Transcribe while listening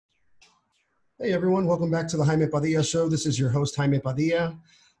Hey everyone, welcome back to the Jaime Padilla Show. This is your host, Jaime Padilla,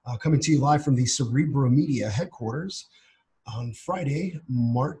 coming to you live from the Cerebro Media headquarters on Friday,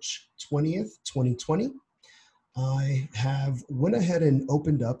 March 20th, 2020. I have went ahead and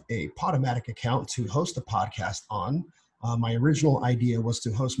opened up a Podomatic account to host a podcast on. My original idea was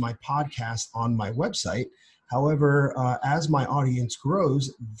to host my podcast on my website. However, as my audience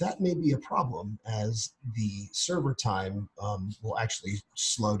grows, that may be a problem as the server time will actually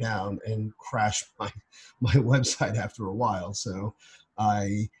slow down and crash my website after a while. So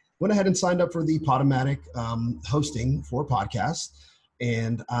I went ahead and signed up for the Podomatic hosting for podcasts.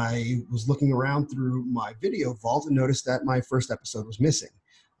 And I was looking around through my video vault and noticed that my first episode was missing.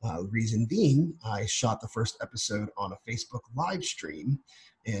 The reason being, I shot the first episode on a Facebook live stream,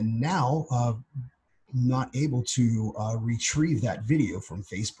 and now not able to retrieve that video from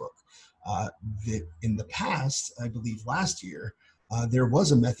Facebook. In the past, I believe last year, there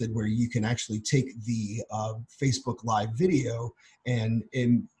was a method where you can actually take the Facebook live video and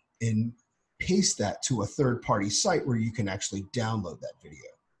paste that to a third-party site where you can actually download that video.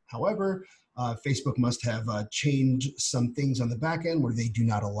 However, Facebook must have changed some things on the back end where they do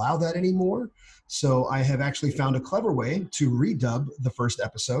not allow that anymore. So I have actually found a clever way to redub the first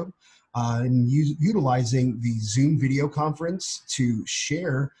episode and utilizing the Zoom video conference to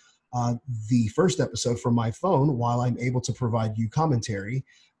share the first episode from my phone while I'm able to provide you commentary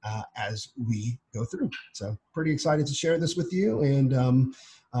as we go through. So pretty excited to share this with you, and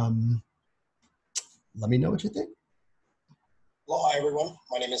let me know what you think. Hello, hi everyone.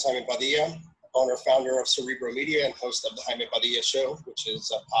 My name is Jaime Padilla, owner, founder of Cerebro Media and host of the Jaime Padilla Show, which is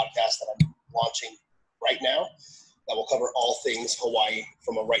a podcast that I'm launching right now that will cover all things Hawaii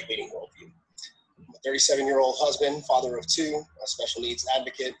from a right-leaning worldview. I'm a 37-year-old husband, father of two, a special needs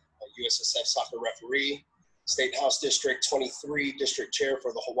advocate, a USSF soccer referee, State House District 23 district chair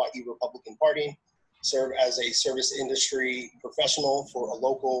for the Hawaii Republican Party, serve as a service industry professional for a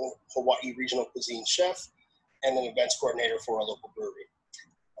local Hawaii regional cuisine chef, and an events coordinator for a local brewery.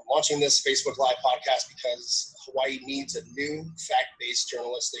 I'm launching this Facebook Live podcast because Hawaii needs a new fact-based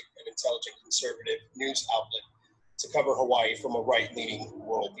journalistic and intelligent conservative news outlet to cover Hawaii from a right-leaning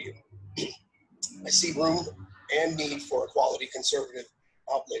worldview. I see room and need for a quality conservative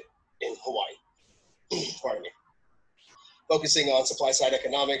outlet in Hawaii. Pardon me. Focusing on supply-side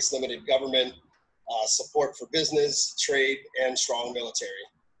economics, limited government, support for business, trade, and strong military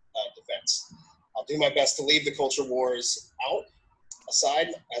defense. I'll do my best to leave the culture wars aside,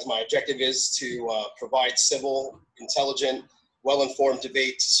 as my objective is to provide civil, intelligent, well-informed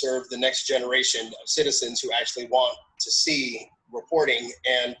debate to serve the next generation of citizens who actually want to see reporting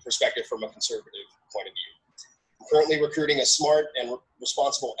and perspective from a conservative point of view. I'm currently recruiting a smart and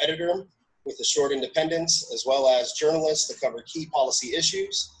responsible editor with a short independence, as well as journalists to cover key policy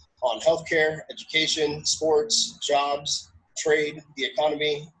issues on healthcare, education, sports, jobs, trade, the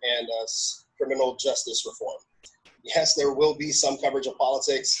economy, and criminal justice reform. Yes, there will be some coverage of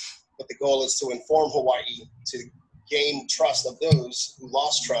politics, but the goal is to inform Hawaii to gain trust of those who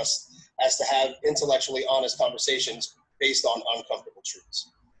lost trust, as to have intellectually honest conversations based on uncomfortable truths.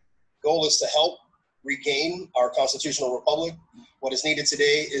 The goal is to help regain our constitutional republic. What is needed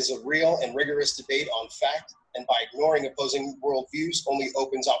today is a real and rigorous debate on fact, and by ignoring opposing worldviews only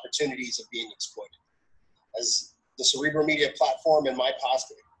opens opportunities of being exploited. As the Cerebro Media platform and my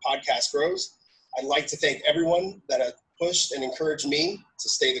podcast grows, I'd like to thank everyone that have pushed and encouraged me to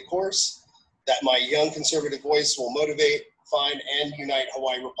stay the course, that my young conservative voice will motivate, find, and unite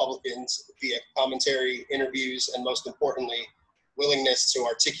Hawaii Republicans via commentary, interviews, and most importantly, willingness to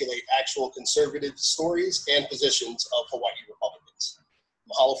articulate actual conservative stories and positions of Hawaii Republicans.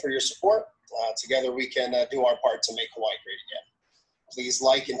 Mahalo for your support. Together we can do our part to make Hawaii great again. Please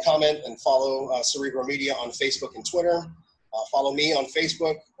like and comment and follow Cerebro Media on Facebook and Twitter. Follow me on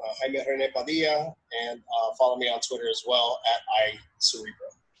Facebook, Jaime Padilla, and follow me on Twitter as well at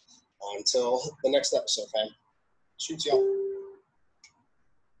iCerebro. Until the next episode, fam. Shoots y'all.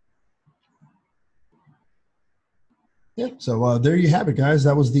 Yeah, so there you have it, guys.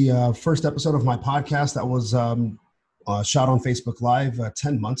 That was the first episode of my podcast that was shot on Facebook Live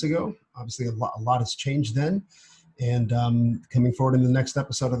 10 months ago. Obviously, a lot has changed then. And coming forward in the next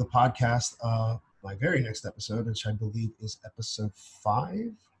episode of the podcast, my very next episode, which I believe is episode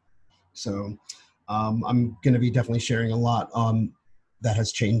 5. So I'm going to be definitely sharing a lot that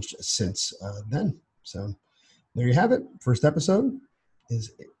has changed since then. So there you have it. First episode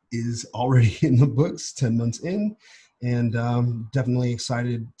is already in the books, 10 months in, and definitely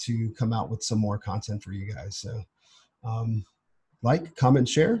excited to come out with some more content for you guys. So like, comment,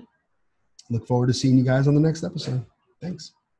 share. Look forward to seeing you guys on the next episode. Thanks.